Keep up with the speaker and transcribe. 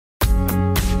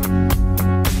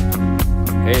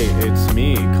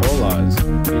me, Colaws.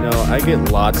 You know, I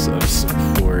get lots of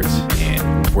support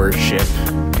and worship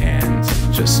and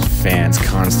just fans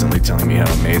constantly telling me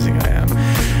how amazing I am.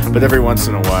 But every once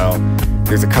in a while,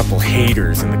 there's a couple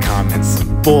haters in the comments,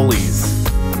 some bullies.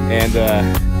 And,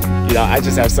 you know, I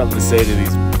just have something to say to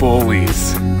these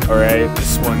bullies. Alright,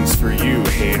 this one's for you,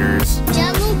 haters.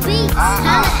 Jello Beats,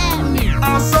 holla at me.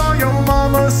 I saw your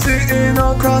mama sitting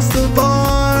across the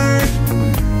bar.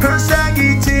 Her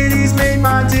saggy titties made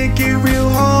my dick get real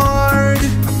hard.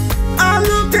 I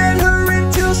looked at her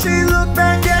until she looked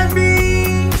back at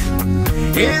me,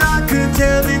 and I could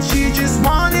tell that she just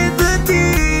wanted the D.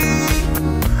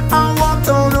 I walked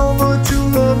on over to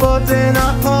her, but then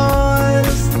I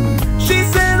paused. She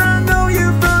said, I know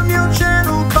you from your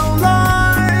channel,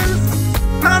 Colaws.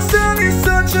 My son is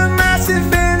such a massive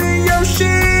fan of your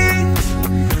shit.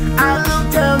 I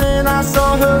looked down and I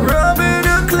saw her rubbing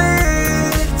her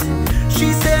clit.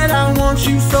 She said, I want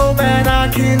you so bad I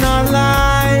cannot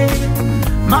lie.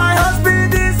 My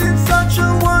husband isn't such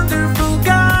a wonderful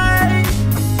guy.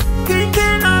 He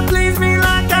cannot please me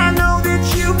like I know that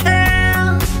you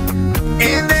can.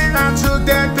 And then I took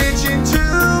that bitch into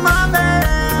my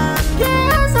bed.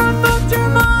 Yes, I fucked your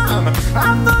mom,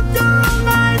 I fucked her all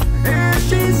night, and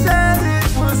she said it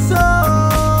was so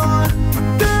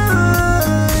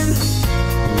good.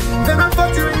 Then I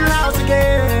fucked her in your house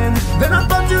again. Then I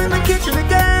fucked her in the kitchen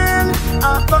again.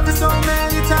 I fucked her so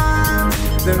many times,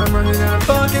 then I'm running out of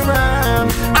fucking rhyme.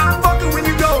 I fuck her when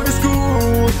you go to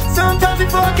school. Sometimes we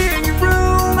fuck in your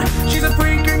room. She's a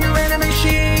freak in your anime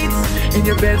sheets, and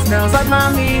your bed smells like my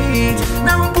meat.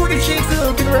 Now her booty cheeks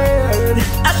looking red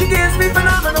as she gives me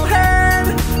phenomenal head.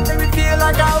 Made me feel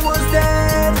like I was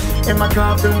dead, and my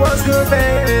coffin was her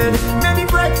bed. Made me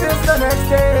breakfast the next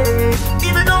day,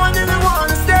 even though I didn't want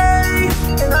to stay,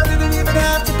 and I didn't even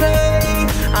have to pay.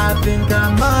 I think I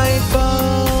might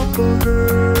fall for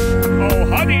her. Oh,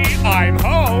 honey, I'm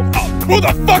home. Oh, who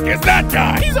the fuck is that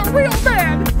guy? He's a real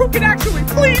man who can actually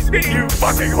please me, you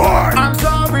fucking whore. I'm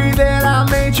sorry that I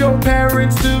made your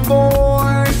parents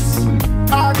divorce.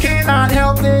 I cannot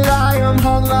help that I am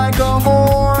hung like a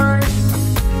horse.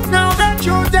 Now that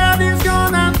your dad is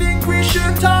gone, I think we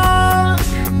should talk.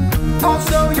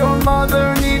 Also, your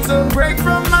mother needs a break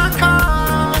from my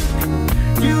cock.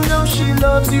 You know she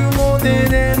loves you more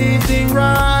than anything,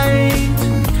 right?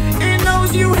 And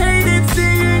knows you hated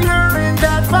seeing her in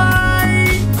that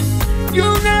fight.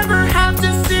 You'll never have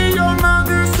to see your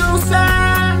mother so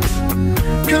sad,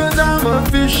 'cause I'm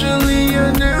officially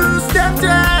a new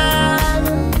stepdad.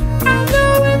 I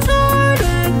know it's hard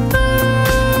at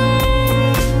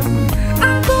first.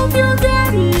 I'm both your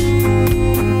daddies.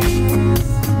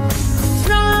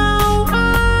 Now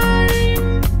I'm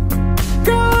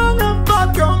gonna fuck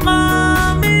your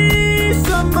mommy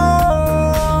some more.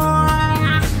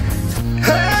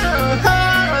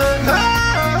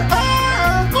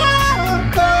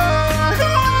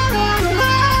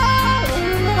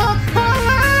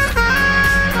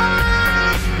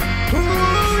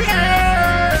 Ooh,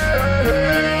 yeah.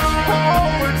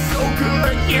 Oh, it's so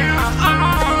good,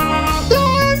 yeah.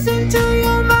 Listen to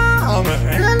your mom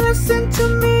and listen to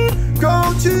me. Go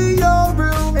to your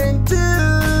room and do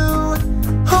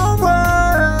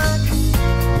homework,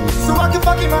 so I can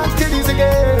fuck your mom's titties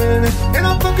again. And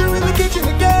I'll fuck her in the kitchen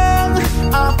again.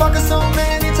 I'll fuck her so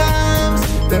many times,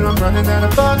 then I'm running out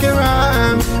of fucking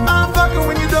rhymes. I'll fuck her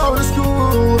when you go to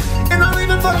school, and I'll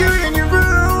even fuck her in your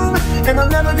room. And I'm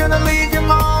never gonna leave your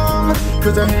mom,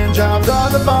 'cause her hand jobs are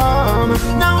the bomb.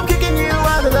 Now I'm kicking you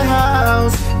out of the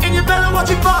house, and you better watch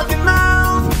your fucking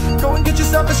mouth. Go and get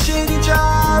yourself a shitty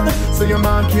job, so your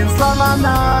mom can slap my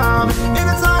knob. And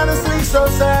it's honestly so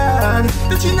sad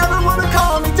that you never wanna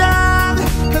call me